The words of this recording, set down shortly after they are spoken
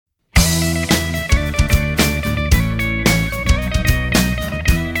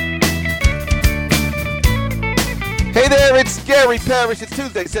Gary Parrish. It's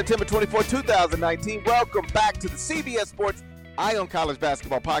Tuesday, September 24, 2019. Welcome back to the CBS Sports Eye on College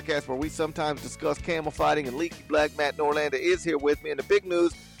Basketball podcast, where we sometimes discuss camel fighting, and Leaky Black Matt Norlander is here with me. And the big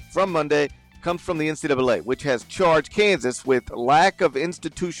news from Monday comes from the NCAA, which has charged Kansas with lack of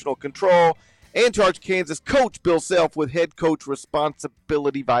institutional control and charged Kansas coach Bill Self with head coach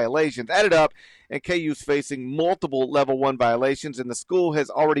responsibility violations. Added up, and KU's facing multiple level 1 violations, and the school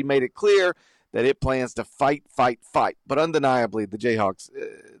has already made it clear that it plans to fight. But undeniably, the Jayhawks,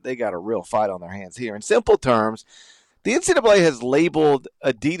 they got a real fight on their hands here. In simple terms, the NCAA has labeled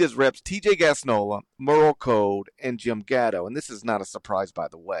Adidas reps TJ Gasnola, Merle Code, and Jim Gatto, and this is not a surprise, by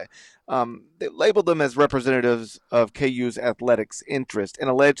the way. They labeled them as representatives of KU's athletics interest and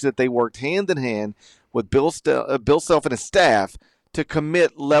alleged that they worked hand-in-hand with Bill Self and his staff to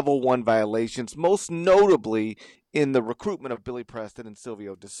commit level 1 violations, most notably in the recruitment of Billy Preston and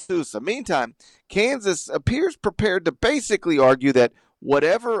Silvio De Sousa. Meantime, Kansas appears prepared to basically argue that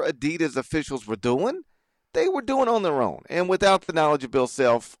whatever Adidas officials were doing, they were doing on their own and without the knowledge of Bill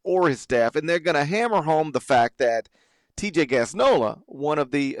Self or his staff. And they're going to hammer home the fact that TJ Gasnola, one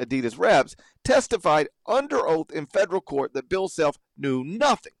of the Adidas reps, testified under oath in federal court that Bill Self knew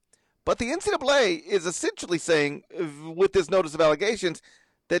nothing. But the NCAA is essentially saying, with this notice of allegations,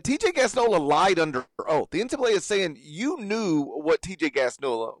 that TJ Gasnola lied under oath. The NCAA is saying you knew what TJ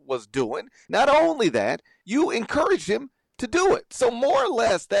Gasnola was doing. Not only that, you encouraged him to do it. So more or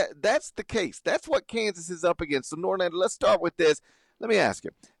less, that's the case. That's what Kansas is up against. So Norlander, let's start with this. Let me ask you,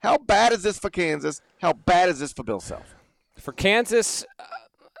 how bad is this for Kansas? How bad is this for Bill Self? For Kansas,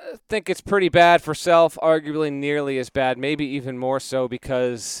 I think it's pretty bad. For Self, arguably nearly as bad, maybe even more so,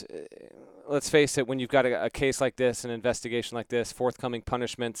 because let's face it, when you've got a case like this, an investigation like this, forthcoming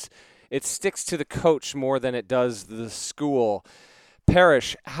punishments, it sticks to the coach more than it does the school.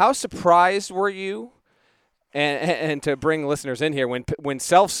 Parrish, how surprised were you? And to bring listeners in here, when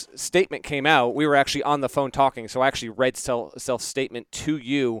Self's statement came out, we were actually on the phone talking, so I actually read Self's statement to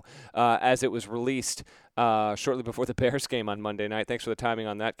you as it was released shortly before the Bears game on Monday night. Thanks for the timing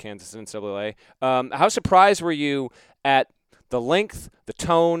on that, Kansas NCAA. How surprised were you at the length, the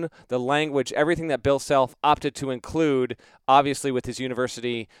tone, the language, everything that Bill Self opted to include, obviously with his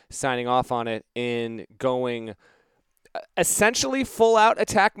university signing off on it, in going essentially full-out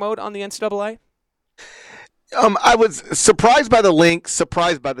attack mode on the NCAA? I was surprised by the length,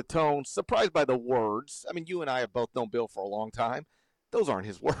 surprised by the tone, surprised by the words. I mean, you and I have both known Bill for a long time. Those aren't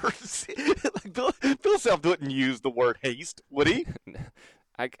his words. Bill Self wouldn't use the word haste, would he?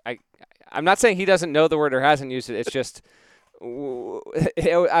 I'm not saying he doesn't know the word or hasn't used it. It's just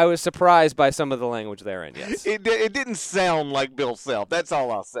I was surprised by some of the language therein, yes. It didn't sound like Bill Self. That's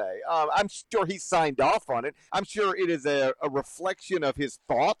all I'll say. I'm sure he signed off on it. I'm sure it is a reflection of his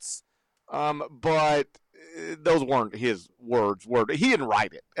thoughts, but those weren't his words. He didn't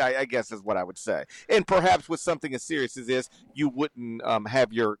write it, I guess is what I would say. And perhaps with something as serious as this, you wouldn't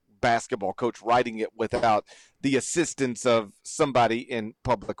have your basketball coach writing it without the assistance of somebody in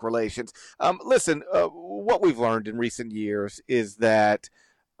public relations. Listen, what we've learned in recent years is that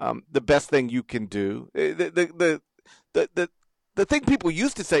the best thing you can do, the thing people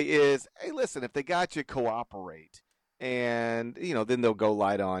used to say is, hey, listen, if they got you, cooperate. And, then they'll go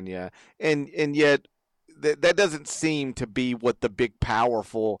light on you. And yet, that doesn't seem to be what the big,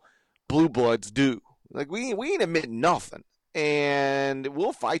 powerful blue bloods do. Like, we ain't admitting nothing, and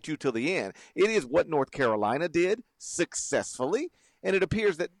we'll fight you till the end. It is what North Carolina did successfully, and it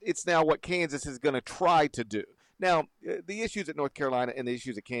appears that it's now what Kansas is going to try to do. Now, the issues at North Carolina and the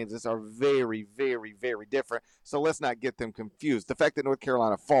issues at Kansas are very, very, very different, so let's not get them confused. The fact that North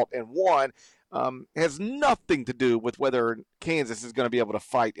Carolina fought and won has nothing to do with whether Kansas is going to be able to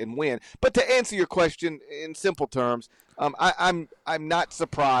fight and win. But to answer your question in simple terms, I'm not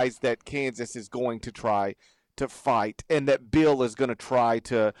surprised that Kansas is going to try to fight and that Bill is going to try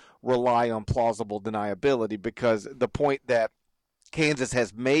to rely on plausible deniability, because the point that Kansas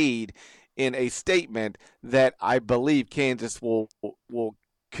has made in a statement that I believe Kansas will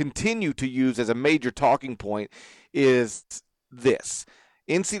continue to use as a major talking point is this.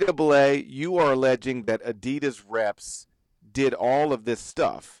 NCAA, you are alleging that Adidas reps did all of this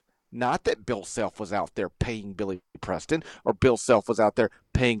stuff. Not that Bill Self was out there paying Billy Preston, or Bill Self was out there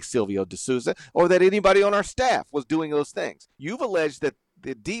paying Silvio De Sousa, or that anybody on our staff was doing those things. You've alleged that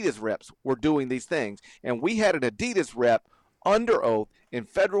the Adidas reps were doing these things, and we had an Adidas rep under oath in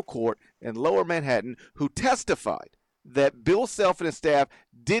federal court in Lower Manhattan who testified that Bill Self and his staff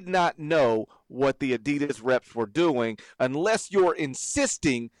did not know what the Adidas reps were doing, unless you're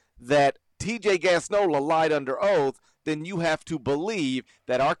insisting that TJ Gasnola lied under oath. then you have to believe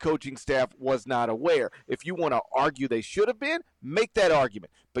that our coaching staff was not aware. If you want to argue they should have been, make that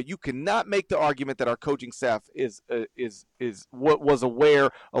argument. But you cannot make the argument that our coaching staff is what was aware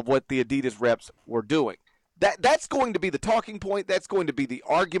of what the Adidas reps were doing. That's going to be the talking point. That's going to be the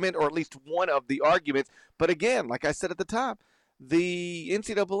argument, or at least one of the arguments. But again, like I said at the top, the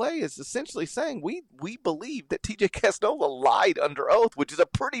NCAA is essentially saying we believe that TJ Casnola lied under oath, which is a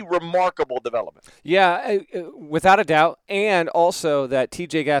pretty remarkable development. Yeah, without a doubt. And also that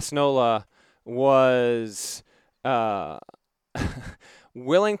TJ Gasnola was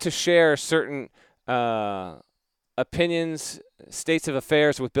willing to share certain opinions, states of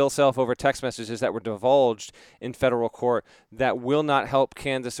affairs with Bill Self over text messages that were divulged in federal court that will not help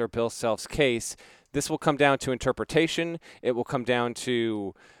Kansas or Bill Self's case. This will come down to interpretation. It will come down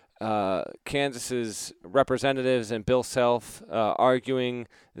to Kansas's representatives and Bill Self arguing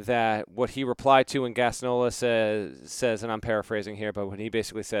that what he replied to when Gasnola says, and I'm paraphrasing here, but when he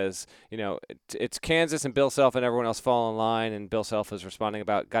basically says, it's Kansas and Bill Self and everyone else fall in line, and Bill Self is responding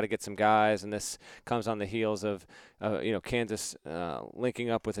about got to get some guys, and this comes on the heels of Kansas linking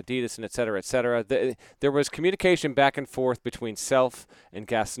up with Adidas and et cetera, et cetera. There was communication back and forth between Self and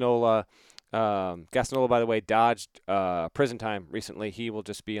Gasnola. Gasnola, by the way, dodged prison time recently. He will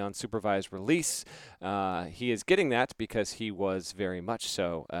just be on supervised release. He is getting that because he was very much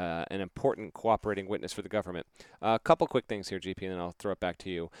so an important cooperating witness for the government. A couple quick things here, GP, and then I'll throw it back to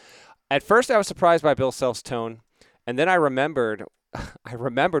you. At first, I was surprised by Bill Self's tone, and then I remembered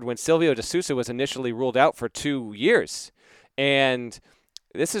when Silvio De Sousa was initially ruled out for 2 years, and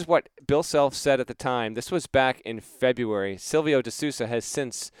this is what Bill Self said at the time. This was back in February. Silvio De Sousa has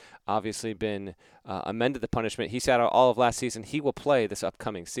since obviously been amended the punishment. He sat out all of last season. He will play this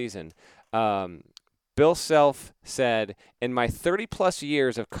upcoming season. Bill Self said, "In my 30-plus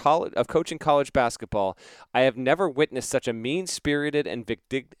years of coaching college basketball, I have never witnessed such a mean-spirited and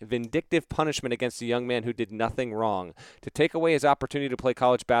vindictive punishment against a young man who did nothing wrong. To take away his opportunity to play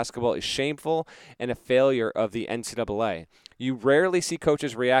college basketball is shameful and a failure of the NCAA. You rarely see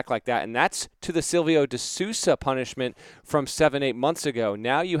coaches react like that, and that's to the Silvio De Sousa punishment from 7-8 months ago.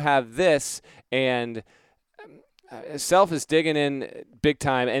 Now you have this, and Self is digging in big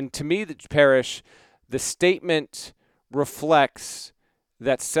time. And to me, Parrish, the statement reflects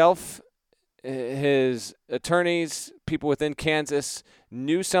that Self, his attorneys, people within Kansas,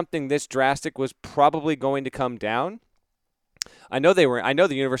 knew something this drastic was probably going to come down. I know the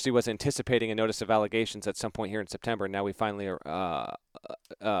university was anticipating a notice of allegations at some point here in September, and now we finally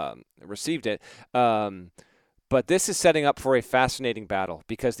received it. But this is setting up for a fascinating battle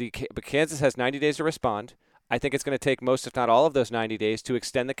because Kansas has 90 days to respond. I think it's going to take most, if not all, of those 90 days to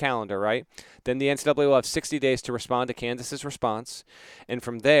extend the calendar, right? Then the NCAA will have 60 days to respond to Kansas's response. And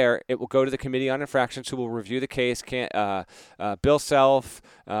from there, it will go to the Committee on Infractions, who will review the case. Bill Self,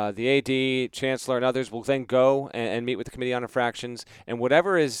 the AD, Chancellor, and others will then go and meet with the Committee on Infractions. And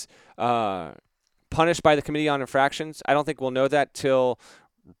whatever is punished by the Committee on Infractions, I don't think we'll know that till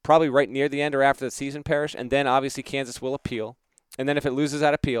probably right near the end or after the season, Parrish. And then, obviously, Kansas will appeal. And then if it loses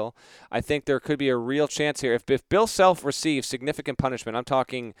that appeal, I think there could be a real chance here. If Bill Self receives significant punishment, I'm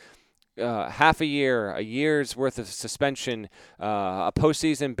talking half a year, a year's worth of suspension, a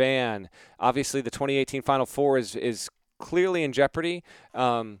postseason ban. Obviously, the 2018 Final Four is clearly in jeopardy.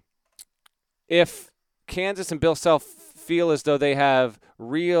 If Kansas and Bill Self feel as though they have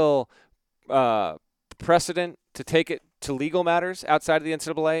real precedent to take it to legal matters outside of the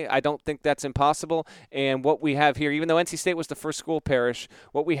NCAA, I don't think that's impossible. And what we have here, even though NC State was the first school, Parrish,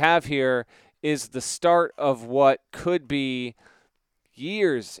 what we have here is the start of what could be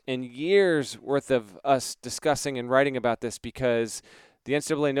years and years worth of us discussing and writing about this, because the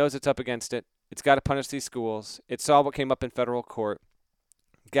NCAA knows it's up against it. It's got to punish these schools. It saw what came up in federal court.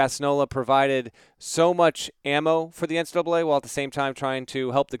 Gasnola provided so much ammo for the NCAA while at the same time trying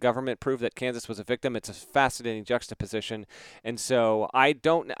to help the government prove that Kansas was a victim. It's a fascinating juxtaposition. And so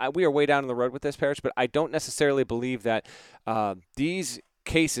we are way down the road with this, Parrish, but I don't necessarily believe that these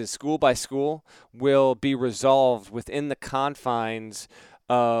cases, school by school, will be resolved within the confines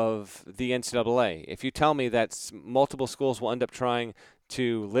of the NCAA. If you tell me that multiple schools will end up trying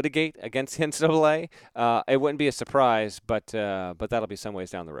to litigate against NCAA, it wouldn't be a surprise, but that'll be some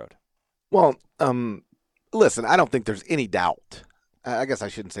ways down the road. Well, listen, I don't think there's any doubt. I guess I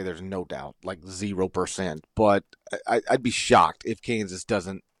shouldn't say there's no doubt, like 0%, but I'd be shocked if Kansas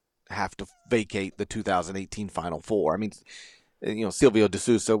doesn't have to vacate the 2018 Final Four. I mean, Silvio De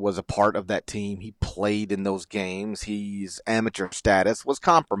Sousa was a part of that team. He played in those games. His amateur status was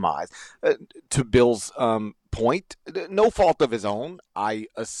compromised. To Bill's point, no fault of his own, I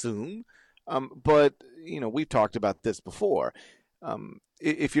assume. But we've talked about this before.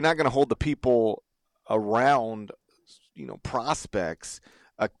 If you're not going to hold the people around, prospects,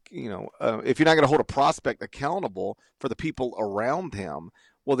 if you're not going to hold a prospect accountable for the people around him,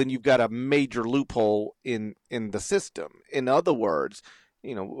 well, then you've got a major loophole in the system. In other words,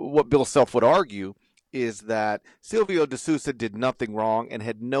 what Bill Self would argue is that Silvio De Sousa did nothing wrong and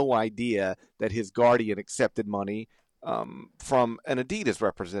had no idea that his guardian accepted money from an Adidas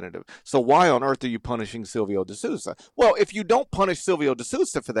representative. So why on earth are you punishing Silvio De Sousa? Well, if you don't punish Silvio De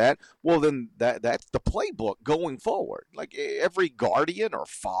Sousa for that, well, then that's the playbook going forward. Like every guardian or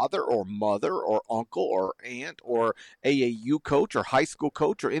father or mother or uncle or aunt or AAU coach or high school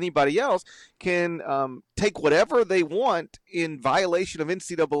coach or anybody else can take whatever they want in violation of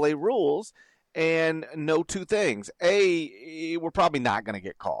NCAA rules and know two things: A, we're probably not going to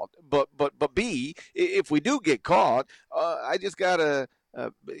get caught, but B, if we do get caught, I just gotta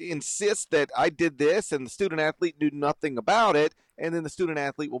insist that I did this, and the student athlete knew nothing about it, and then the student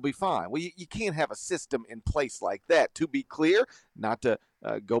athlete will be fine. Well, you can't have a system in place like that. To be clear, not to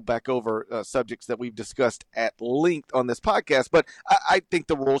go back over subjects that we've discussed at length on this podcast, but I think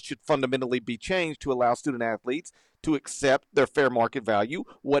the rules should fundamentally be changed to allow student athletes to accept their fair market value,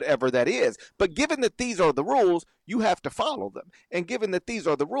 whatever that is. But given that these are the rules, you have to follow them. And given that these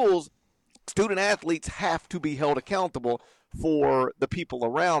are the rules, student athletes have to be held accountable for the people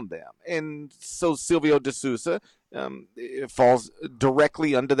around them. And so Silvio De Sousa falls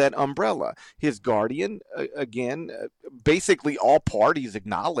directly under that umbrella. His guardian, again, basically all parties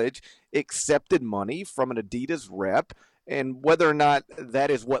acknowledge, accepted money from an Adidas rep. And whether or not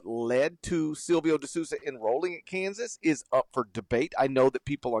that is what led to Silvio De Sousa enrolling at Kansas is up for debate. I know that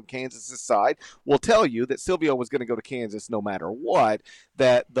people on Kansas's side will tell you that Silvio was going to go to Kansas no matter what,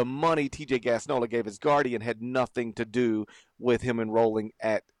 that the money TJ Gasnola gave his guardian had nothing to do with him enrolling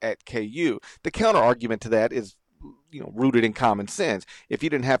at KU. The counter argument to that is rooted in common sense. If you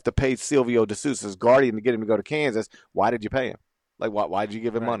didn't have to pay Silvio De Sousa's guardian to get him to go to Kansas, why did you pay him? Like, why did you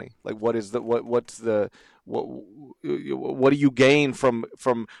give him money? Like, what do you gain from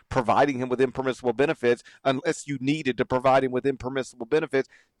providing him with impermissible benefits, unless you needed to provide him with impermissible benefits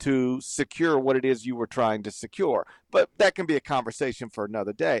to secure what it is you were trying to secure? But that can be a conversation for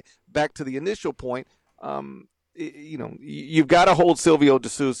another day. Back to the initial point, you've got to hold Silvio De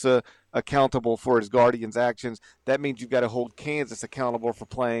Sousa accountable for his guardian's actions. That means you've got to hold Kansas accountable for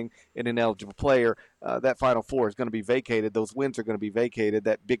playing an ineligible player. That Final Four is going to be vacated. Those wins are going to be vacated.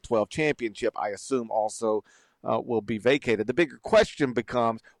 That Big 12 championship, I assume, also will be vacated. The bigger question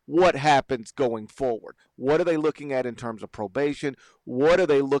becomes, what happens going forward? What are they looking at in terms of probation? What are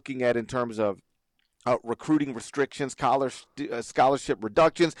they looking at in terms of recruiting restrictions, scholarship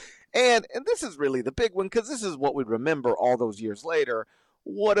reductions? And this is really the big one, because this is what we remember all those years later.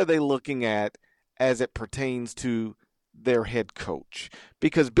 What are they looking at as it pertains to their head coach?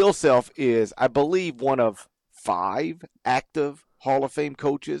 Because Bill Self is, I believe, one of 5 active Hall of Fame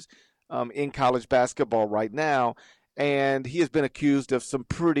coaches in college basketball right now, and he has been accused of some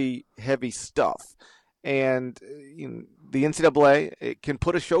pretty heavy stuff. And the NCAA can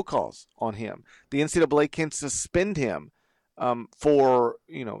put a show cause on him. The NCAA can suspend him for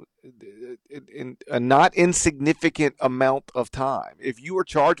a not insignificant amount of time. If you are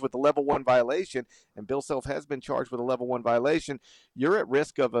charged with a level 1 violation, and Bill Self has been charged with a level 1 violation, you're at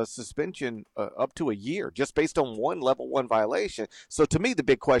risk of a suspension up to a year just based on one level 1 violation. So to me, the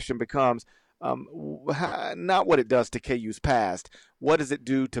big question becomes not what it does to KU's past. What does it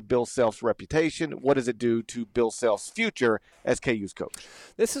do to Bill Self's reputation? What does it do to Bill Self's future as KU's coach?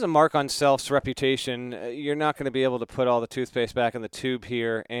 This is a mark on Self's reputation. You're not going to be able to put all the toothpaste back in the tube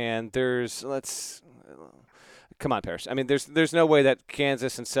here. And come on, Parrish. I mean, there's no way that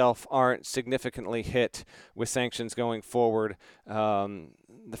Kansas and Self aren't significantly hit with sanctions going forward.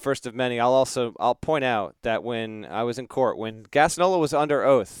 The first of many. I'll point out that when I was in court, when Gasnola was under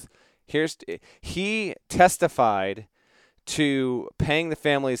oath, he testified to paying the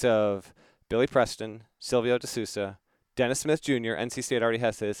families of Billy Preston, Silvio De Sousa, Dennis Smith Jr., NC State already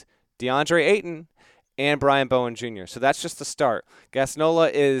has this, DeAndre Ayton, and Brian Bowen Jr. So that's just the start.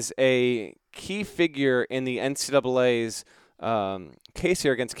 Gasnola is a key figure in the NCAA's case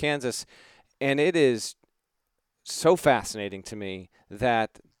here against Kansas, and it is so fascinating to me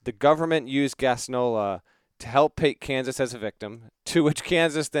that the government used Gasnola to help paint Kansas as a victim, to which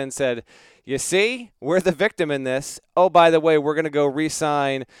Kansas then said, you see, we're the victim in this. Oh, by the way, we're going to go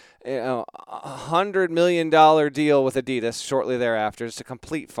re-sign a $100 million deal with Adidas shortly thereafter. It's a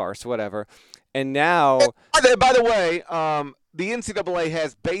complete farce, whatever. And now... By the way, the NCAA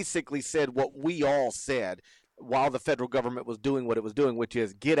has basically said what we all said while the federal government was doing what it was doing, which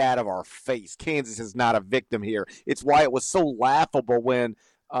is get out of our face. Kansas is not a victim here. It's why it was so laughable when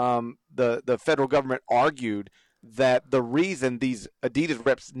the federal government argued that the reason these Adidas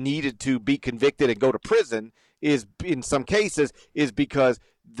reps needed to be convicted and go to prison is, in some cases, is because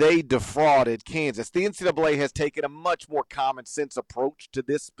they defrauded Kansas. The NCAA has taken a much more common sense approach to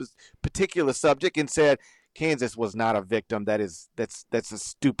this particular subject and said Kansas was not a victim. That's a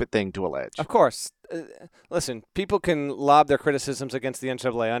stupid thing to allege. Of course. Listen, people can lob their criticisms against the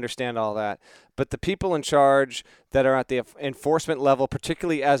NCAA. I understand all that. But the people in charge that are at the enforcement level,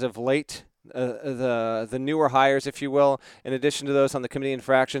 particularly as of late, the newer hires, if you will, in addition to those on the committee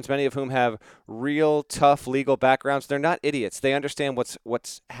infractions, many of whom have real tough legal backgrounds. They're not idiots. They understand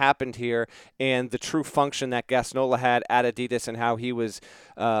what's happened here and the true function that Gasnola had at Adidas and how he was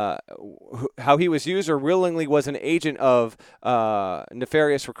used or willingly was an agent of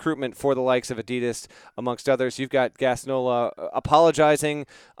nefarious recruitment for the likes of Adidas, amongst others. You've got Gasnola apologizing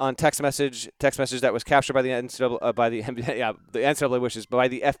on text message that was captured by the NCAA, the NCAA wishes, by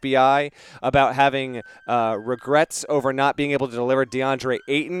the FBI, about having regrets over not being able to deliver DeAndre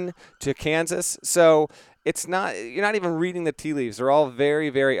Ayton to Kansas. So you're not even reading the tea leaves. They're all very,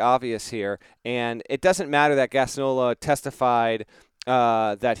 very obvious here. And it doesn't matter that Gasnola testified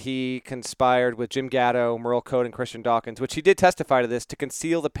that he conspired with Jim Gatto, Merle Code, and Christian Dawkins, which he did testify to this, to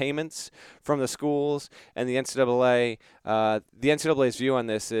conceal the payments from the schools and the NCAA. The NCAA's view on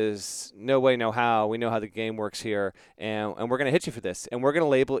this is no way, no how. We know how the game works here, and we're going to hit you for this. And we're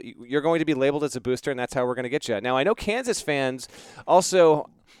going to you're going to be labeled as a booster, and that's how we're going to get you. Now, I know Kansas fans also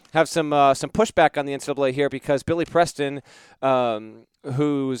have some pushback on the NCAA here because Billy Preston,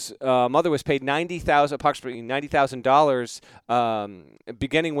 whose mother was paid approximately $90,000,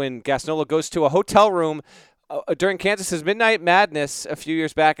 beginning when Gasnola goes to a hotel room during Kansas's Midnight Madness a few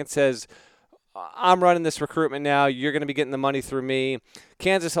years back and says, I'm running this recruitment now. You're going to be getting the money through me.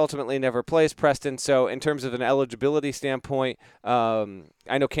 Kansas ultimately never plays Preston. So in terms of an eligibility standpoint,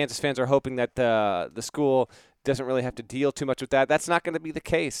 I know Kansas fans are hoping that the school doesn't really have to deal too much with that. That's not going to be the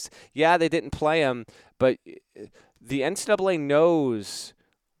case. Yeah, they didn't play him, but the NCAA knows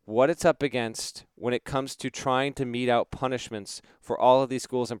what it's up against when it comes to trying to mete out punishments for all of these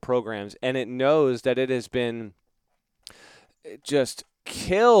schools and programs, and it knows that it has been just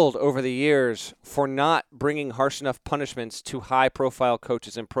killed over the years for not bringing harsh enough punishments to high-profile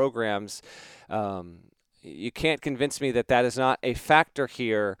coaches and programs. You can't convince me that that is not a factor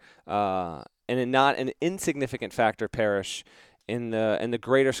here, and not an insignificant factor, Parrish, in the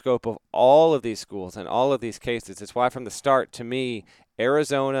greater scope of all of these schools and all of these cases. It's why from the start, to me,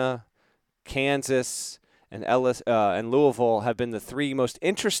 Arizona, Kansas, and Louisville have been the three most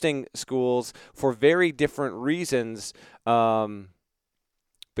interesting schools for very different reasons. But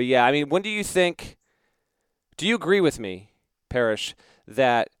yeah, I mean, when do you agree with me, Parrish,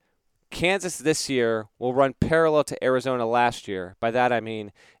 that Kansas this year will run parallel to Arizona last year? By that I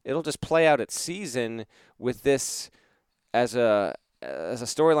mean it'll just play out its season with this as a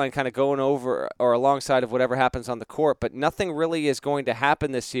storyline kind of going over or alongside of whatever happens on the court, but nothing really is going to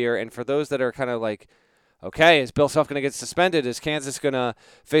happen this year. And for those that are kind of like, okay, is Bill Self going to get suspended? Is Kansas going to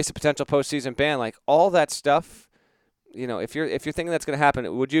face a potential postseason ban? Like all that stuff, if you're thinking that's going to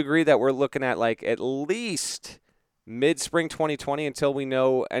happen, would you agree that we're looking at like at least mid-spring 2020 until we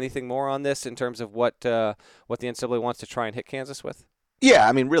know anything more on this in terms of what the NCAA wants to try and hit Kansas with? Yeah,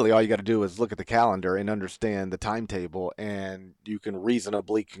 I mean, really, all you got to do is look at the calendar and understand the timetable, and you can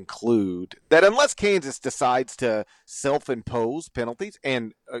reasonably conclude that unless Kansas decides to self-impose penalties,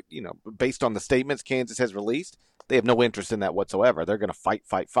 and based on the statements Kansas has released, they have no interest in that whatsoever. They're going to fight.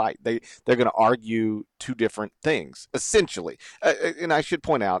 They're going to argue two different things, essentially. And I should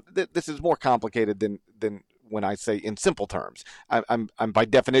point out that this is more complicated than when I say in simple terms. I'm by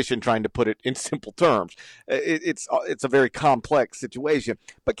definition trying to put it in simple terms. It's a very complex situation.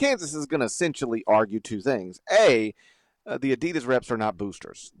 But Kansas is going to essentially argue two things. A, the Adidas reps are not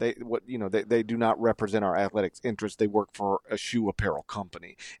boosters. They do not represent our athletics interests. They work for a shoe apparel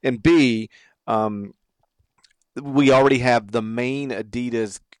company. And B, we already have the main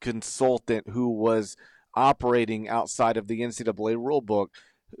Adidas consultant who was operating outside of the NCAA rulebook.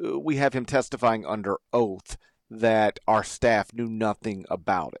 We have him testifying under oath that our staff knew nothing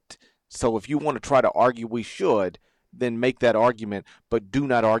about it. So if you want to try to argue we should, then make that argument, but do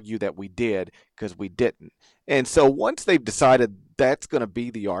not argue that we did, because we didn't. And so once they've decided that's going to be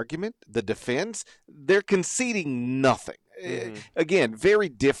the argument, the defense, they're conceding nothing. Mm-hmm. Again, very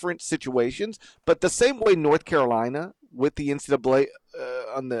different situations, but the same way North Carolina with the NCAA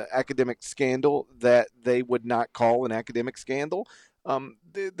on the academic scandal that they would not call an academic scandal,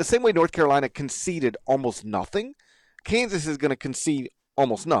 The same way North Carolina conceded almost nothing, Kansas is going to concede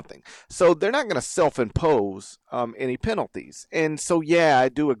almost nothing. So they're not going to self-impose any penalties. And so, yeah, I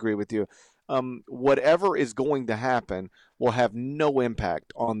do agree with you. Whatever is going to happen will have no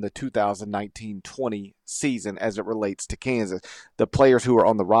impact on the 2019-20 season as it relates to Kansas. The players who are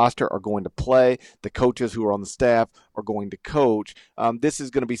on the roster are going to play. The coaches who are on the staff are going to coach. This is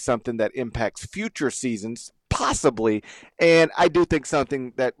going to be something that impacts future seasons, possibly, and I do think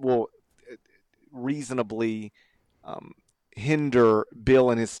something that will reasonably hinder Bill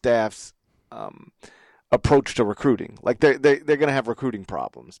and his staff's approach to recruiting. Like they're going to have recruiting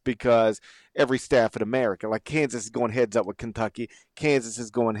problems because every staff in America, like Kansas is going heads up with Kentucky, Kansas is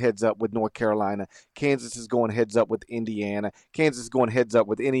going heads up with North Carolina, Kansas is going heads up with Indiana, Kansas is going heads up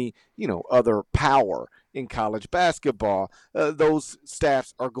with any other power in college basketball. Those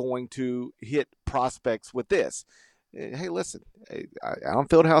staffs are going to hit prospects with this. Hey, listen, Allen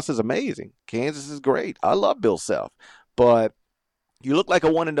Fieldhouse is amazing. Kansas is great. I love Bill Self, but you look like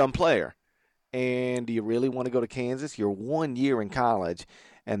a one and done player. And do you really want to go to Kansas? You're 1 year in college,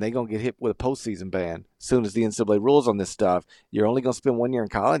 and they're going to get hit with a postseason ban as soon as the NCAA rules on this stuff. You're only going to spend 1 year in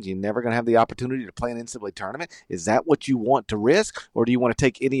college. You're never going to have the opportunity to play an NCAA tournament. Is that what you want to risk, or do you want to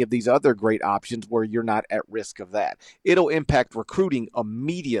take any of these other great options where you're not at risk of that? It'll impact recruiting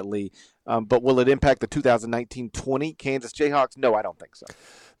immediately, but will it impact the 2019-20 Kansas Jayhawks? No, I don't think so.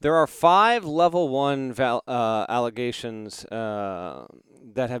 There are 5 level 1 allegations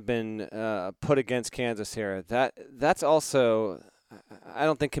that have been put against Kansas here. That's also, I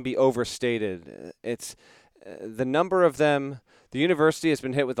don't think, can be overstated. It's the number of them. The university has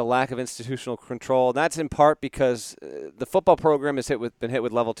been hit with a lack of institutional control. That's in part because the football program has been hit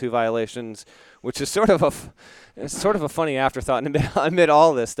with level 2 violations, which is sort of a funny afterthought amid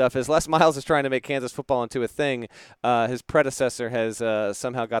all this stuff. As Les Miles is trying to make Kansas football into a thing, his predecessor has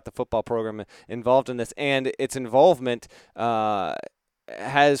somehow got the football program involved in this, and its involvement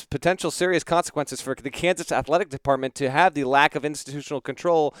has potential serious consequences for the Kansas athletic department to have the lack of institutional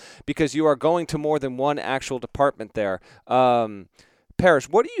control because you are going to more than one actual department there. Parrish,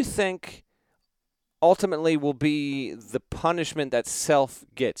 what do you think ultimately will be the punishment that Self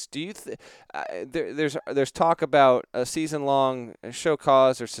gets? Do you there's talk about a season-long show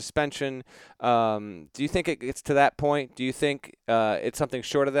cause or suspension? Do you think it gets to that point? Do you think it's something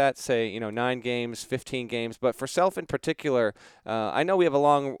short of that, say 9 games, 15 games? But for Self in particular, I know we have a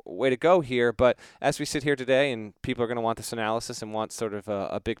long way to go here, but as we sit here today, and people are going to want this analysis and want sort of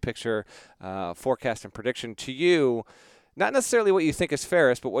a big picture forecast and prediction to you. Not necessarily what you think is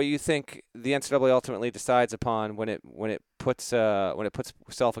fairest, but what you think the NCAA ultimately decides upon when it puts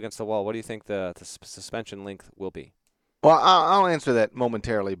Self against the wall. What do you think the suspension length will be? Well, I'll answer that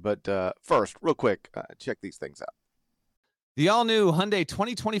momentarily, but first, real quick, check these things out. The all-new Hyundai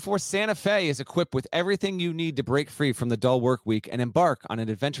 2024 Santa Fe is equipped with everything you need to break free from the dull work week and embark on an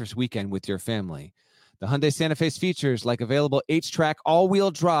adventurous weekend with your family. The Hyundai Santa Fe's features like available H-Track all-wheel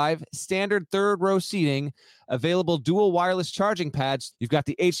drive, standard third-row seating, available dual wireless charging pads. You've got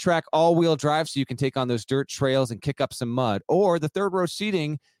the H-Track all-wheel drive so you can take on those dirt trails and kick up some mud. Or the third-row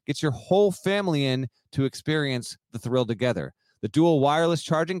seating gets your whole family in to experience the thrill together. The dual wireless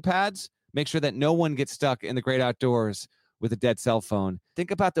charging pads make sure that no one gets stuck in the great outdoors with a dead cell phone. Think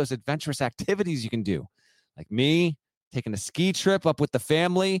about those adventurous activities you can do. Like me, taking a ski trip up with the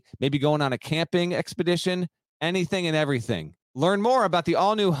family, maybe going on a camping expedition, anything and everything. Learn more about the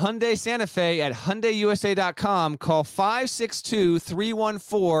all-new Hyundai Santa Fe at HyundaiUSA.com. Call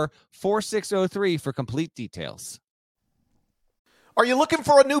 562-314-4603 for complete details. Are you looking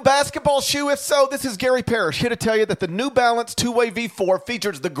for a new basketball shoe? If so, this is Gary Parrish here to tell you that the New Balance 2-Way V4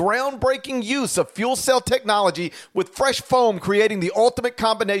 features the groundbreaking use of fuel cell technology with fresh foam, creating the ultimate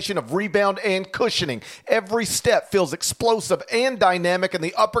combination of rebound and cushioning. Every step feels explosive and dynamic, and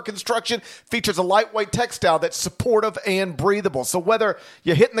the upper construction features a lightweight textile that's supportive and breathable. So whether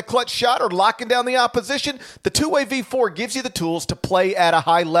you're hitting the clutch shot or locking down the opposition, the 2-Way V4 gives you the tools to play at a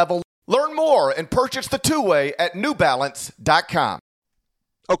high level. Learn more and purchase the 2-Way at newbalance.com.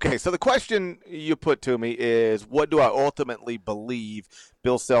 Okay, so the question you put to me is, what do I ultimately believe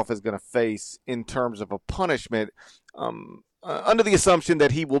Bill Self is going to face in terms of a punishment under the assumption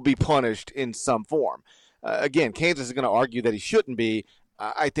that he will be punished in some form? Again, Kansas is going to argue that he shouldn't be.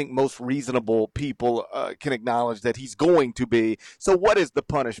 I think most reasonable people can acknowledge that he's going to be. So what is the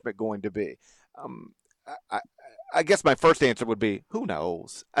punishment going to be? I guess my first answer would be, who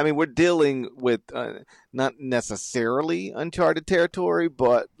knows? I mean, we're dealing with not necessarily uncharted territory,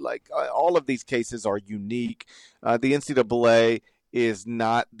 but like all of these cases are unique. The NCAA is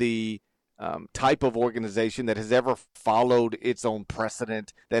not the type of organization that has ever followed its own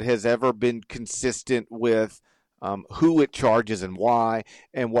precedent, that has ever been consistent with who it charges and why,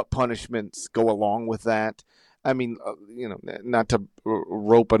 and what punishments go along with that. I mean, not to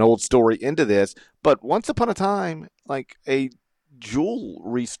rope an old story into this, but once upon a time, like a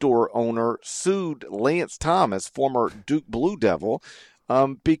jewelry store owner sued Lance Thomas, former Duke Blue Devil,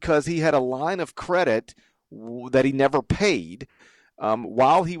 because he had a line of credit that he never paid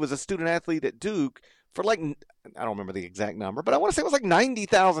while he was a student athlete at Duke for like, I don't remember the exact number, but I want to say it was like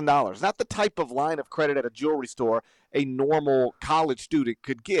 $90,000. Not the type of line of credit at a jewelry store a normal college student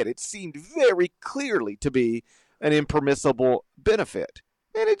could get. It seemed very clearly to be an impermissible benefit.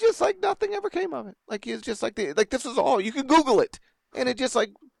 And it just like nothing ever came of it. Like it's just like this is all, you can Google it. And it just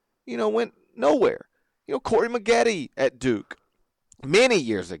like, went nowhere. Corey Maggette at Duke many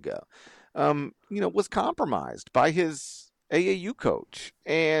years ago, was compromised by his AAU coach.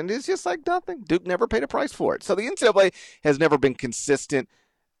 And it's just like nothing. Duke never paid a price for it. So the NCAA has never been consistent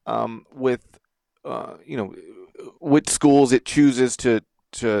with, which schools it chooses to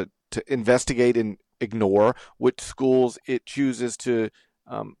investigate and ignore, which schools it chooses to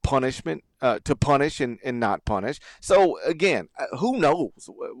punish and not punish. So again, who knows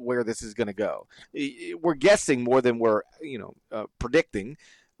where this is going to go? We're guessing more than we're predicting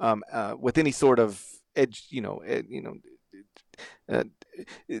with any sort of edge.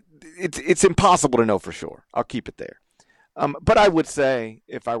 It's impossible to know for sure. I'll keep it there. But I would say,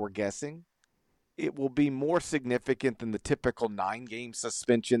 if I were guessing, it will be more significant than the typical 9-game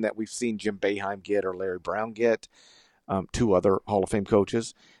suspension that we've seen Jim Boeheim get or Larry Brown get, two other Hall of Fame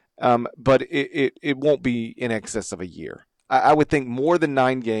coaches. But it won't be in excess of a year. I would think more than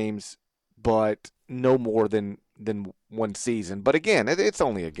 9 games, but no more than one season. But again, it's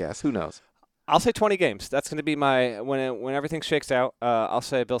only a guess. Who knows? I'll say 20 games. That's going to be my when everything shakes out. I'll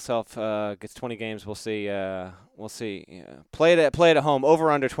say Bill Self gets 20 games. We'll see. We'll see. Yeah. Play it at home.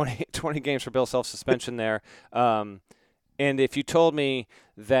 Over under 20 games for Bill Self suspension there. And if you told me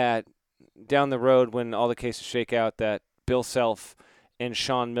that down the road when all the cases shake out that Bill Self and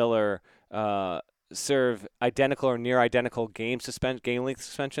Sean Miller serve identical or near identical game length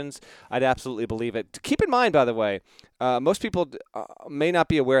suspensions, I'd absolutely believe it. Keep in mind, by the way, most people may not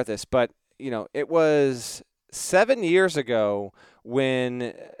be aware of this, but it was 7 years ago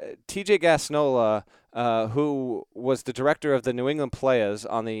when T.J. Gasnola, who was the director of the New England Players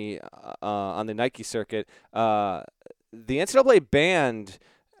on the Nike circuit, the NCAA banned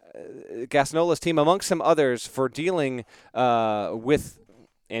Gasnola's team, amongst some others, for dealing with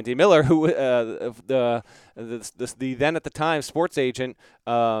Andy Miller, who the then at the time sports agent.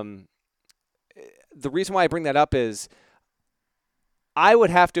 The reason why I bring that up is I would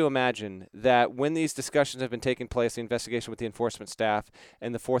have to imagine that when these discussions have been taking place, the investigation with the enforcement staff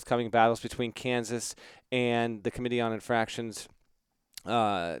and the forthcoming battles between Kansas and the Committee on Infractions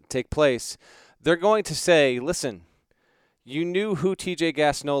take place, they're going to say, listen, you knew who TJ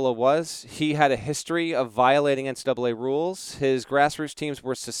Gasnola was. He had a history of violating NCAA rules. His grassroots teams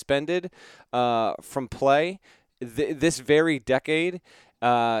were suspended from play this very decade.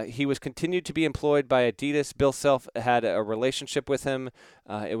 He was continued to be employed by Adidas. Bill Self had a relationship with him.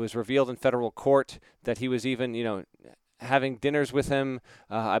 It was revealed in federal court that he was even, having dinners with him.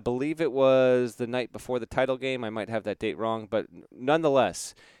 I believe it was the night before the title game. I might have that date wrong, but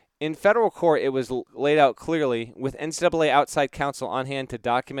nonetheless, in federal court, it was laid out clearly with NCAA outside counsel on hand to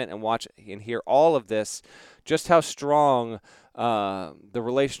document and watch and hear all of this, just how strong the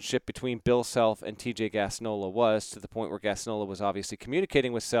relationship between Bill Self and TJ Gasnola was, to the point where Gasnola was obviously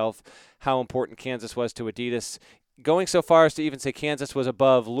communicating with Self how important Kansas was to Adidas, going so far as to even say Kansas was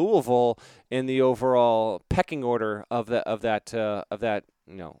above Louisville in the overall pecking order of that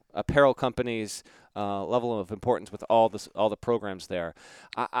apparel company's level of importance with all the programs there.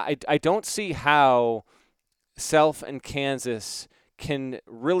 I don't see how Self and Kansas can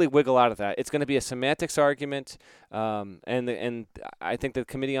really wiggle out of that. It's going to be a semantics argument, and I think the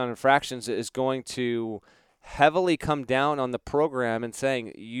Committee on Infractions is going to heavily come down on the program and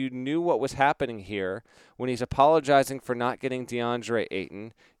saying, you knew what was happening here when he's apologizing for not getting DeAndre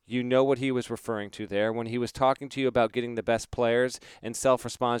Ayton. You know what he was referring to there when he was talking to you about getting the best players, and Self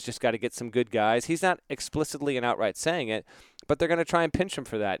responds, just got to get some good guys. He's not explicitly and outright saying it, but they're going to try and pinch him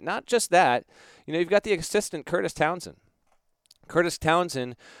for that. Not just that, you've got the assistant Curtis Townsend. Curtis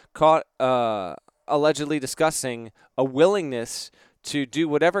Townsend caught allegedly discussing a willingness to do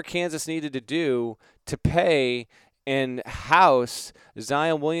whatever Kansas needed to do to pay and house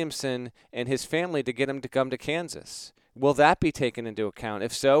Zion Williamson and his family to get him to come to Kansas. Will that be taken into account?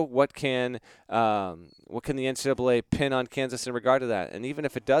 If so, what can the NCAA pin on Kansas in regard to that? And even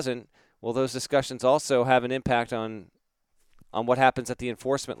if it doesn't, Will those discussions also have an impact on what happens at the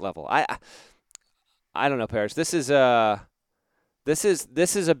enforcement level? I don't know, Parrish. This is a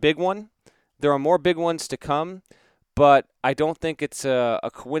big one. There are more big ones to come, but I don't think it's a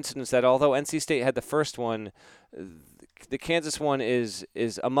coincidence that although NC State had the first one, the Kansas one is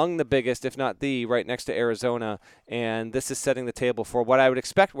among the biggest, if not the, right next to Arizona, and this is setting the table for what I would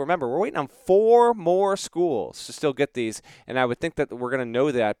expect. Remember, we're waiting on 4 more schools to still get these, and I would think that we're going to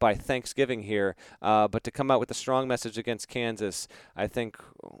know that by Thanksgiving here. But to come out with a strong message against Kansas, I think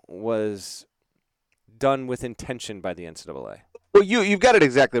was done with intention by the NCAA. Well, you've got it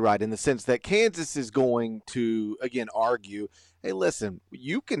exactly right in the sense that Kansas is going to, again, argue, hey, listen,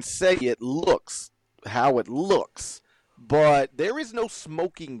 you can say it looks how it looks, but there is no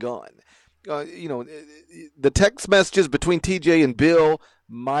smoking gun. The text messages between TJ and Bill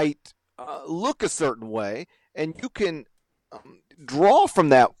might look a certain way, and you can draw from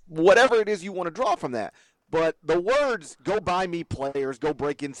that whatever it is you want to draw from that. But the words, go buy me players, go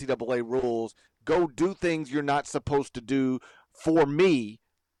break NCAA rules, go do things you're not supposed to do for me,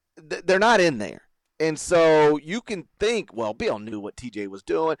 they're not in there. And so you can think, well, Bill knew what TJ was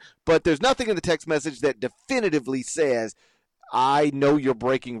doing, but there's nothing in the text message that definitively says, I know you're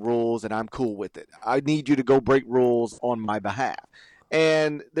breaking rules and I'm cool with it. I need you to go break rules on my behalf.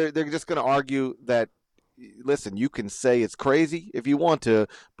 And they're just going to argue that, listen, you can say it's crazy if you want to,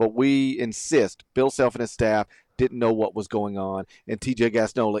 but we insist Bill Self and his staff didn't know what was going on, and TJ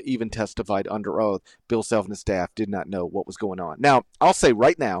Gasnola even testified under oath Bill Self and his staff did not know what was going on. Now, I'll say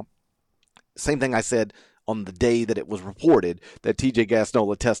right now, same thing I said on the day that it was reported that TJ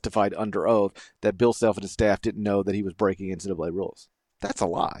Gasnola testified under oath that Bill Self and his staff didn't know that he was breaking NCAA rules. That's a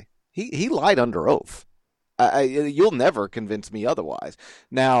lie. He lied under oath. You'll never convince me otherwise.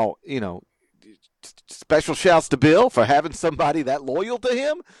 Now, special shouts to Bill for having somebody that loyal to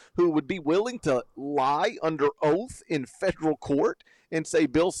him who would be willing to lie under oath in federal court and say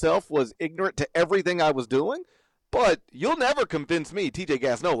Bill Self was ignorant to everything I was doing. But you'll never convince me TJ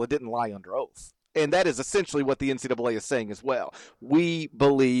Gasnola didn't lie under oath. And that is essentially what the NCAA is saying as well. We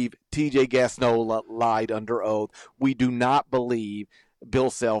believe TJ Gasnola lied under oath. We do not believe Bill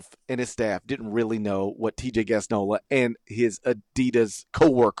Self and his staff didn't really know what TJ Gasnola and his Adidas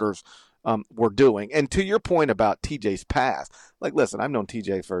coworkers were doing. And to your point about TJ's past, like, listen, I've known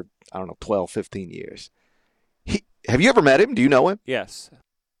TJ for, 12, 15 years. Have you ever met him? Do you know him? Yes.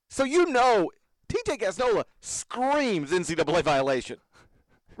 So TJ Gasnola screams NCAA violation,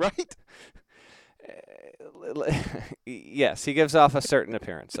 right? Yes, he gives off a certain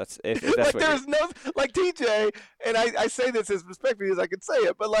appearance. That's if that's what there's TJ, and I say this as respectfully as I can say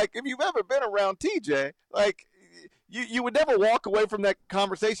it, but if you've ever been around TJ, you would never walk away from that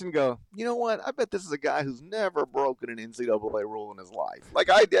conversation and go, you know what? I bet this is a guy who's never broken an NCAA rule in his life.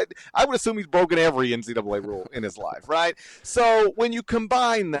 I would assume he's broken every NCAA rule in his life, right? So when you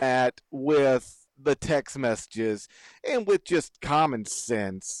combine that with the text messages and with just common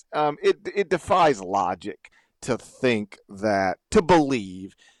sense, it defies logic to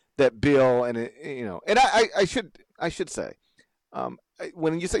believe that Bill and I should say,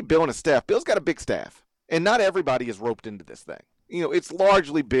 when you say Bill and his staff, Bill's got a big staff, and not everybody is roped into this thing. It's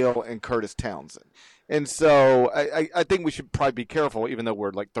largely Bill and Curtis Townsend. And so I think we should probably be careful, even though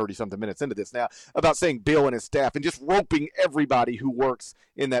we're 30-something minutes into this now, about saying Bill and his staff and just roping everybody who works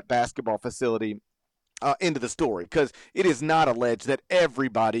in that basketball facility into the story, because it is not alleged that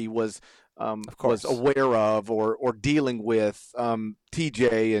everybody was aware of or dealing with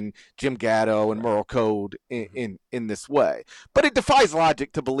TJ and Jim Gatto and Merle Code in this way. But it defies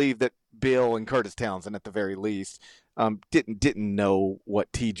logic to believe that Bill and Curtis Townsend, at the very least, didn't know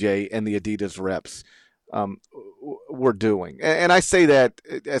what TJ and the Adidas reps were doing. And I say that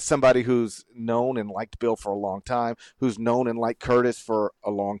as somebody who's known and liked Bill for a long time, who's known and liked Curtis for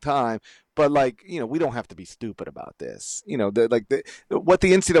a long time. But we don't have to be stupid about this. What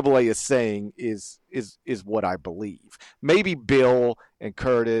the NCAA is saying is what I believe. Maybe Bill and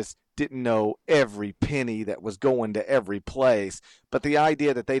Curtis didn't know every penny that was going to every place, but the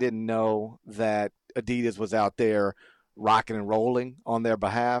idea that they didn't know that Adidas was out there rocking and rolling on their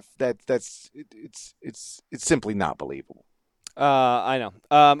behalf, it's simply not believable. I know.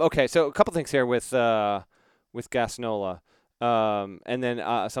 Okay, so a couple things here with Gasnola. And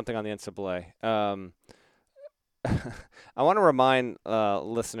then something on the NCAA. I want to remind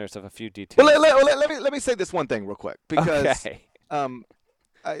listeners of a few details. Well, let me say this one thing real quick, because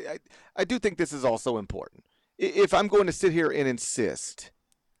I do think this is also important. If I'm going to sit here and insist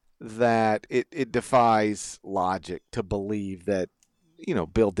that it defies logic to believe that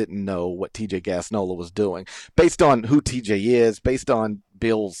Bill didn't know what TJ Gasnola was doing, based on who TJ is, based on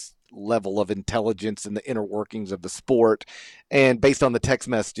Bill's level of intelligence in the inner workings of the sport, and based on the text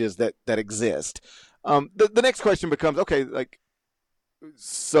messages that exist. The next question becomes, okay, like,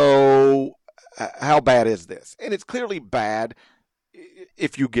 so how bad is this? And it's clearly bad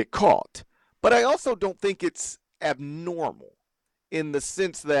if you get caught. But I also don't think it's abnormal in the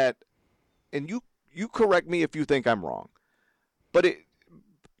sense that, and you correct me if you think I'm wrong, but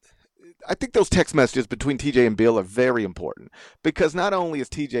I think those text messages between TJ and Bill are very important, because not only is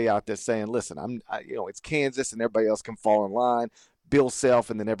TJ out there saying, listen, it's Kansas and everybody else can fall in line, Bill Self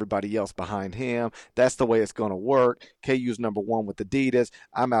and then everybody else behind him. That's the way it's going to work. KU's number one with Adidas.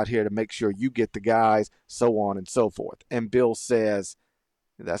 I'm out here to make sure you get the guys, so on and so forth. And Bill says,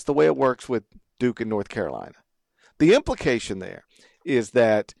 that's the way it works with Duke and North Carolina. The implication there is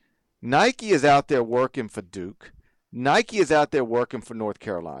that Nike is out there working for Duke. Nike is out there working for North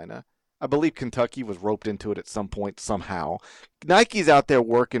Carolina. I believe Kentucky was roped into it at some point somehow. Nike's out there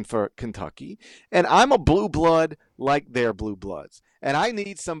working for Kentucky. And I'm a blue blood like they're blue bloods. And I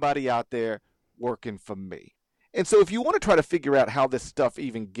need somebody out there working for me. And so if you want to try to figure out how this stuff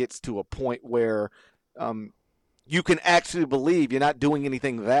even gets to a point where you can actually believe you're not doing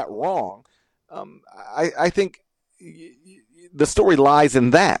anything that wrong, I think the story lies in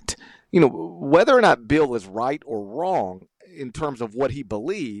that. Whether or not Bill is right or wrong in terms of what he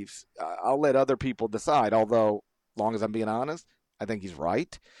believes, I'll let other people decide. Although, long as I'm being honest, I think he's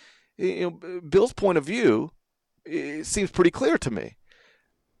right. Bill's point of view seems pretty clear to me.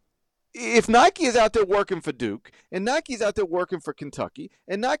 If Nike is out there working for Duke, and Nike's out there working for Kentucky,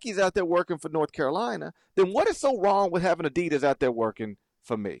 and Nike's out there working for North Carolina, then what is so wrong with having Adidas out there working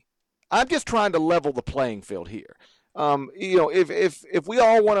for me? I'm just trying to level the playing field here. If we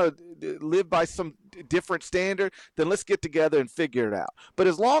all want to live by some different standard, then let's get together and figure it out. But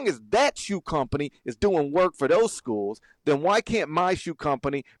as long as that shoe company is doing work for those schools, then why can't my shoe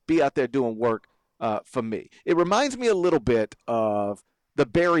company be out there doing work for me? It reminds me a little bit of the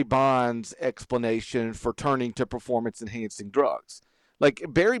Barry Bonds explanation for turning to performance-enhancing drugs. Like,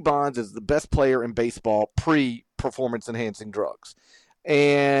 Barry Bonds is the best player in baseball pre-performance-enhancing drugs.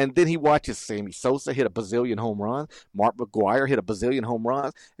 And then he watches Sammy Sosa hit a bazillion home runs. Mark McGwire hit a bazillion home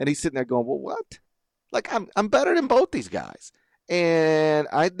runs. And he's sitting there going, well, what? Like, I'm better than both these guys. And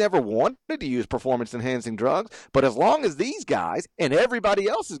I never wanted to use performance-enhancing drugs. But as long as these guys and everybody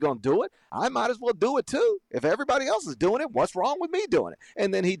else is going to do it, I might as well do it too. If everybody else is doing it, what's wrong with me doing it?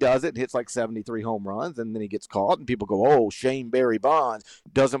 And then he does it and hits like 73 home runs. And then he gets caught and people go, oh, shame Barry Bonds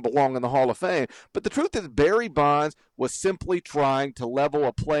doesn't belong in the Hall of Fame. But the truth is, Barry Bonds was simply trying to level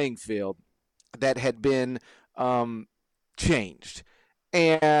a playing field that had been changed.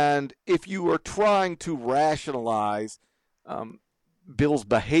 And if you were trying to rationalize Bill's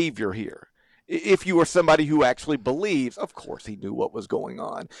behavior here, if you were somebody who actually believes, of course he knew what was going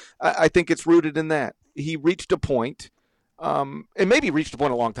on, I think it's rooted in that. He reached a point, and maybe reached a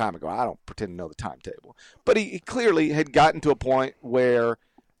point a long time ago. I don't pretend to know the timetable. But he clearly had gotten to a point where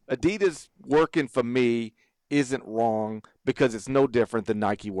Adidas working for me isn't wrong, because it's no different than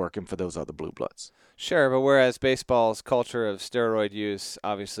Nike working for those other blue bloods. Sure, but whereas baseball's culture of steroid use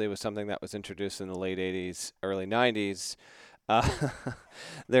obviously was something that was introduced in the late 80s, early 90s,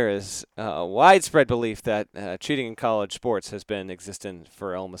 there is a widespread belief that cheating in college sports has been existent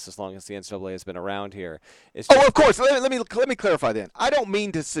for almost as long as the NCAA has been around here. Of course. Let me clarify then. I don't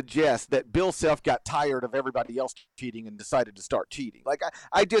mean to suggest that Bill Self got tired of everybody else cheating and decided to start cheating. Like,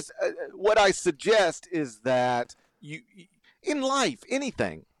 I just what I suggest is that you in life,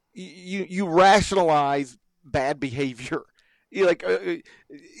 anything, you rationalize bad behavior. Like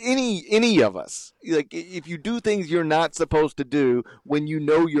any of us, like, if you do things you're not supposed to do when you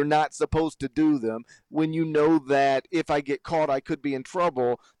know you're not supposed to do them, when you know that if I get caught I could be in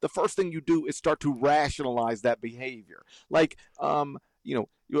trouble, the first thing you do is start to rationalize that behavior. Like, why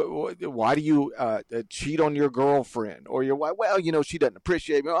do you cheat on your girlfriend or your wife? Well, she doesn't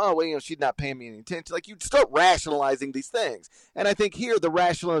appreciate me. Oh, well, she's not paying me any attention. Like, you start rationalizing these things. And I think here the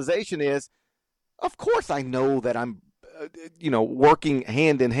rationalization is, of course I know that I'm working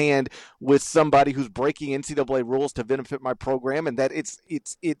hand in hand with somebody who's breaking NCAA rules to benefit my program, and that it's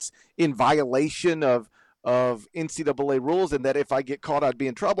in violation of NCAA rules, and that if I get caught, I'd be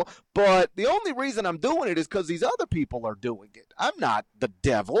in trouble. But the only reason I'm doing it is because these other people are doing it. I'm not the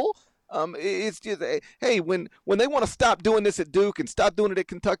devil. It's just, hey, when they want to stop doing this at Duke and stop doing it at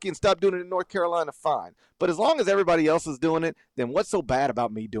Kentucky and stop doing it in North Carolina, fine. But as long as everybody else is doing it, then what's so bad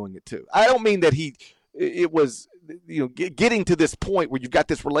about me doing it too? I don't mean that it was getting to this point where you've got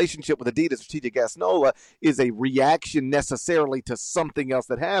this relationship with Adidas, TJ Gasnola, is a reaction necessarily to something else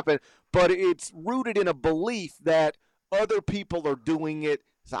that happened, but it's rooted in a belief that other people are doing it,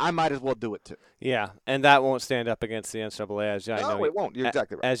 So I might as well do it too. Yeah, and that won't stand up against the NCAA, as I know. No, it won't. You're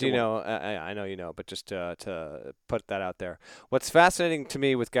exactly right. As you know, I know you know, but just to put that out there. What's fascinating to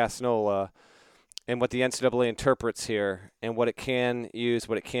me with Gasnola and what the NCAA interprets here and what it can use,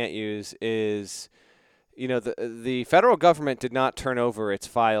 what it can't use is, the federal government did not turn over its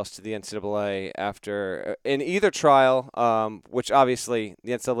files to the NCAA after in either trial, which obviously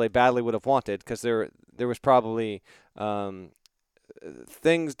the NCAA badly would have wanted because there was probably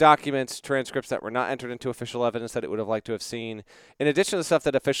things, documents, transcripts that were not entered into official evidence that it would have liked to have seen, in addition to the stuff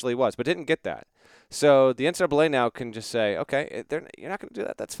that officially was, but didn't get that. So the NCAA now can just say, okay, you're not going to do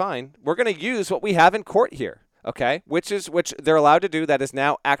that. That's fine. We're going to use what we have in court here, okay, which they're allowed to do. That is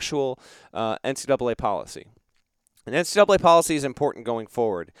now actual NCAA policy. And NCAA policy is important going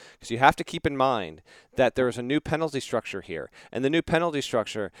forward because you have to keep in mind that there is a new penalty structure here. And the new penalty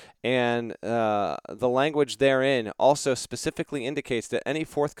structure and the language therein also specifically indicates that any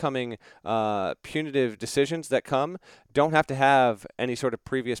forthcoming punitive decisions that come don't have to have any sort of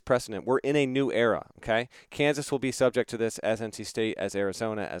previous precedent. We're in a new era, okay? Kansas will be subject to this as NC State, as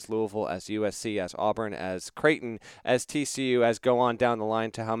Arizona, as Louisville, as USC, as Auburn, as Creighton, as TCU, as go on down the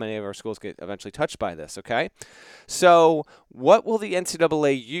line to how many of our schools get eventually touched by this, okay? So what will the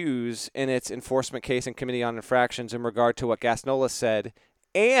NCAA use in its enforcement case and committee on infractions in regard to what Gasnola said?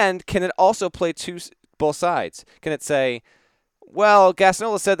 And can it also play both sides? Can it say, well,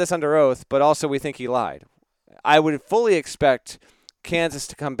 Gasnola said this under oath, but also we think he lied? I would fully expect Kansas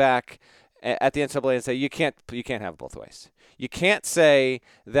to come back at the NCAA and say, you can't have it both ways. You can't say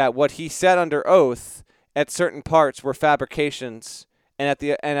that what he said under oath at certain parts were fabrications, and at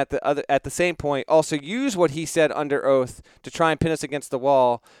the same point also use what he said under oath to try and pin us against the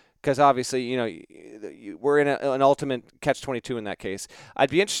wall, because obviously we're in an ultimate catch-22 in that case.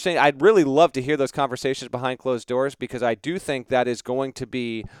 I'd really love to hear those conversations behind closed doors, because I do think that is going to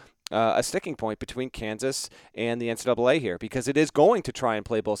be a sticking point between Kansas and the NCAA here, because it is going to try and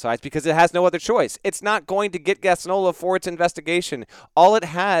play both sides because it has no other choice. It's not going to get Gasnola for its investigation. All it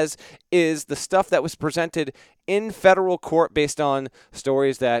has is the stuff that was presented in federal court based on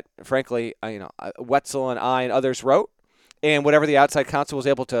stories that, frankly, Wetzel and I and others wrote, and whatever the outside counsel was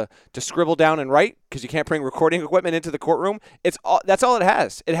able to scribble down and write, because you can't bring recording equipment into the courtroom. That's all it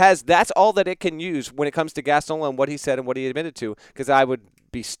has. That's all that it can use when it comes to Gasnola and what he said and what he admitted to, because I would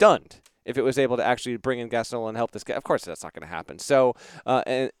be stunned if it was able to actually bring in Gasnola and help this guy. Of course, that's not going to happen. So,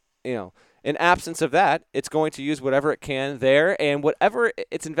 in absence of that, it's going to use whatever it can there, and whatever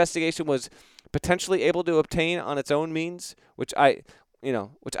its investigation was potentially able to obtain on its own means, which I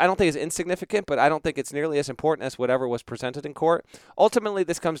don't think is insignificant, but I don't think it's nearly as important as whatever was presented in court. Ultimately,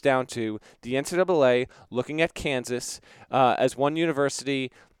 this comes down to the NCAA looking at Kansas as one university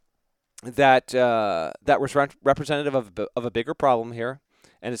that was representative of a bigger problem here,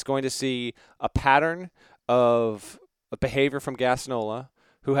 and it's going to see a pattern of behavior from Gasnola,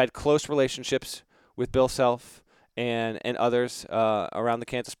 who had close relationships with Bill Self and others around the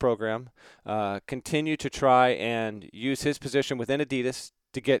Kansas program, continue to try and use his position within Adidas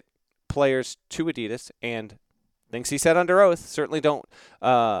to get players to Adidas, and things he said under oath certainly don't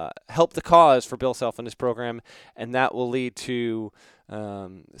help the cause for Bill Self and his program, and that will lead to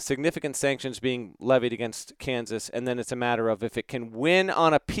significant sanctions being levied against Kansas, and then it's a matter of if it can win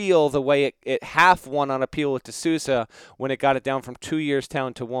on appeal the way it half won on appeal with D'Souza when it got it down from 2 years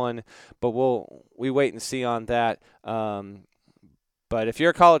down to 1. But we wait and see on that. But if you're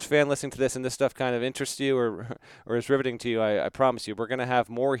a college fan listening to this and this stuff kind of interests you or is riveting to you, I promise you we're going to have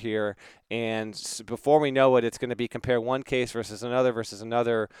more here. And before we know it, it's going to be compare one case versus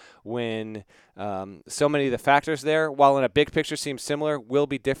another when so many of the factors there, while in a big picture seem similar, will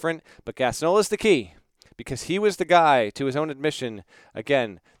be different. But Gasnola is the key, because he was the guy, to his own admission,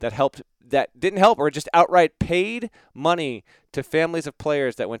 again, that didn't help or just outright paid money to families of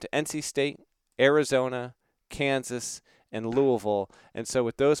players that went to NC State, Arizona, Kansas, and Louisville. And so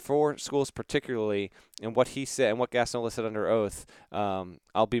with those 4 schools particularly, and what he said and what Gasnola said under oath,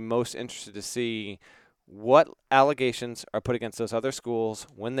 I'll be most interested to see what allegations are put against those other schools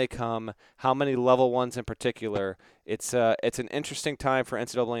when they come, how many level ones in particular. It's an interesting time for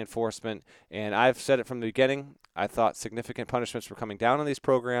NCAA enforcement, and I've said it from the beginning. I thought significant punishments were coming down on these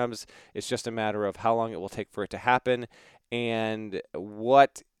programs. It's just a matter of how long it will take for it to happen and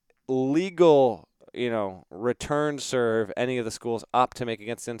what legal return serve any of the schools opt to make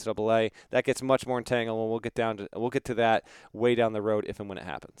against NCAA. That gets much more entangled, and we'll get to that way down the road if and when it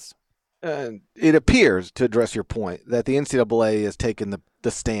happens. It appears, to address your point, that the NCAA has taken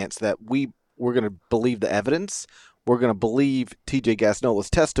the stance that we're going to believe the evidence. We're going to believe TJ Gasnola's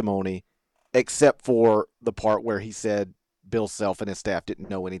testimony, except for the part where he said Bill Self and his staff didn't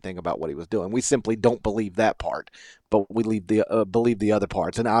know anything about what he was doing. We simply don't believe that part, but we believe the other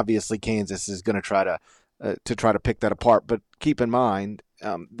parts. And obviously, Kansas is going to try to pick that apart. But keep in mind,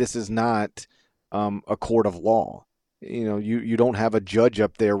 this is not a court of law. You don't have a judge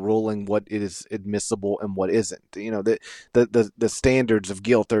up there ruling what is admissible and what isn't. The standards of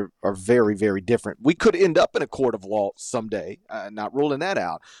guilt are very, very different. We could end up in a court of law someday, not ruling that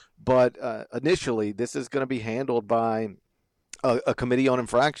out. But initially, this is going to be handled by a committee on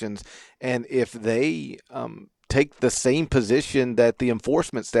infractions. And if they take the same position that the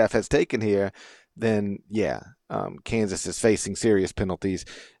enforcement staff has taken here, then Kansas is facing serious penalties,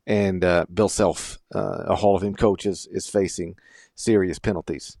 and Bill Self, a Hall of Fame coach, is facing serious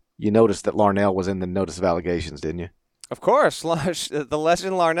penalties. You noticed that Larnell was in the notice of allegations, didn't you? Of course, the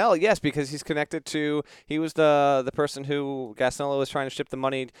legend Larnell, yes, because he's connected to. He was the person who Gastineau was trying to ship the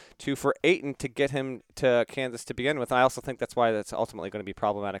money to for Ayton to get him to Kansas to begin with. I also think that's why that's ultimately going to be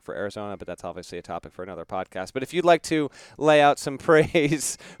problematic for Arizona, but that's obviously a topic for another podcast. But if you'd like to lay out some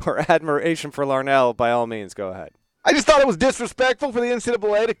praise or admiration for Larnell, by all means, go ahead. I just thought it was disrespectful for the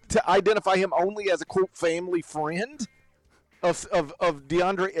NCAA to identify him only as a quote family friend of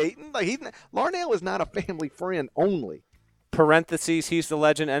DeAndre Ayton. Larnell is not a family friend only. Parentheses, he's the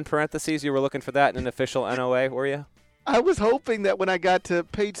legend, and parentheses, you were looking for that in an official NOA, were you? I was hoping that when I got to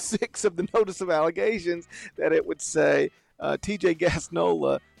page 6 of the notice of allegations that it would say TJ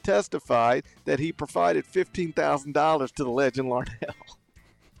Gastineau testified that he provided $15,000 to the legend Larnell.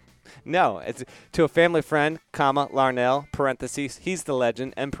 No, it's to a family friend, comma, Larnell, parentheses, he's the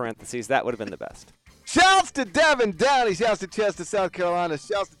legend, and parentheses, that would have been the best. Shouts to Devin Downey. Shouts to Chester, South Carolina.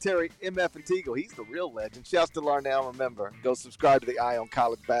 Shouts to Terry MF and Teagle. He's the real legend. Shouts to Larnell. Remember, go subscribe to the Eye on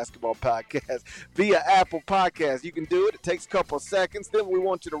College Basketball podcast via Apple Podcasts. You can do it. It takes a couple of seconds. Then we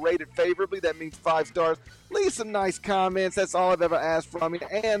want you to rate it favorably. That means 5 stars. Leave some nice comments. That's all I've ever asked from you.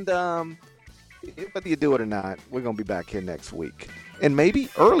 And whether you do it or not, we're going to be back here next week. And maybe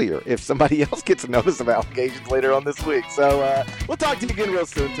earlier if somebody else gets a notice of allegations later on this week. So we'll talk to you again real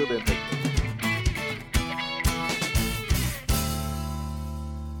soon. Until then,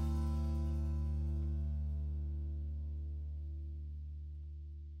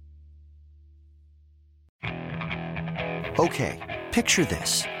 Okay, picture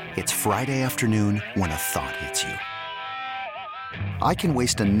this. It's Friday afternoon when a thought hits you. I can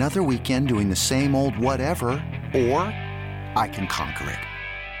waste another weekend doing the same old whatever, or I can conquer it.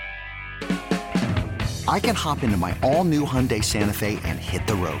 I can hop into my all-new Hyundai Santa Fe and hit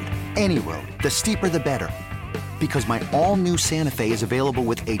the road. Any road. The steeper, the better. Because my all-new Santa Fe is available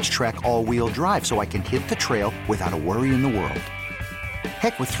with H-Track all-wheel drive, so I can hit the trail without a worry in the world.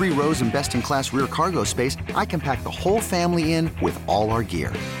 Heck, with 3 rows and best-in-class rear cargo space, I can pack the whole family in with all our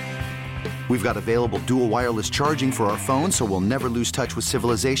gear. We've got available dual wireless charging for our phones, so we'll never lose touch with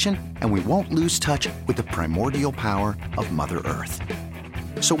civilization, and we won't lose touch with the primordial power of Mother Earth.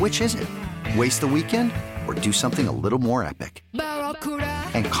 So which is it? Waste the weekend or do something a little more epic?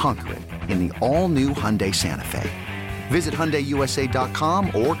 And conquer it in the all-new Hyundai Santa Fe. Visit HyundaiUSA.com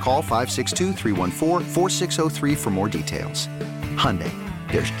or call 562-314-4603 for more details. Hyundai,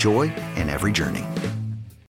 there's joy in every journey.